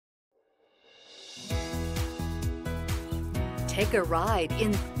Take a ride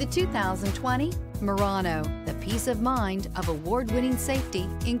in the 2020 Murano. The peace of mind of award-winning safety,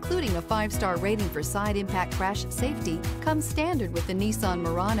 including a 5-star rating for side impact crash safety, comes standard with the Nissan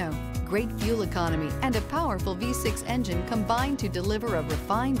Murano. Great fuel economy and a powerful V6 engine combine to deliver a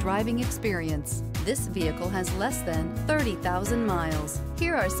refined driving experience. This vehicle has less than 30,000 miles.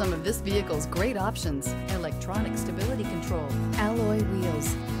 Here are some of this vehicle's great options: electronic stability control, alloy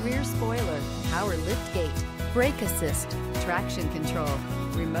wheels, rear spoiler, power liftgate, brake assist, traction control,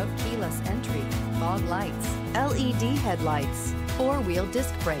 remote keyless entry, fog lights, LED headlights, 4-wheel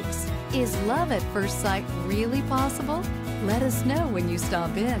disc brakes. Is love at first sight really possible? Let us know when you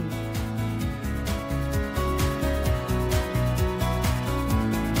stop in.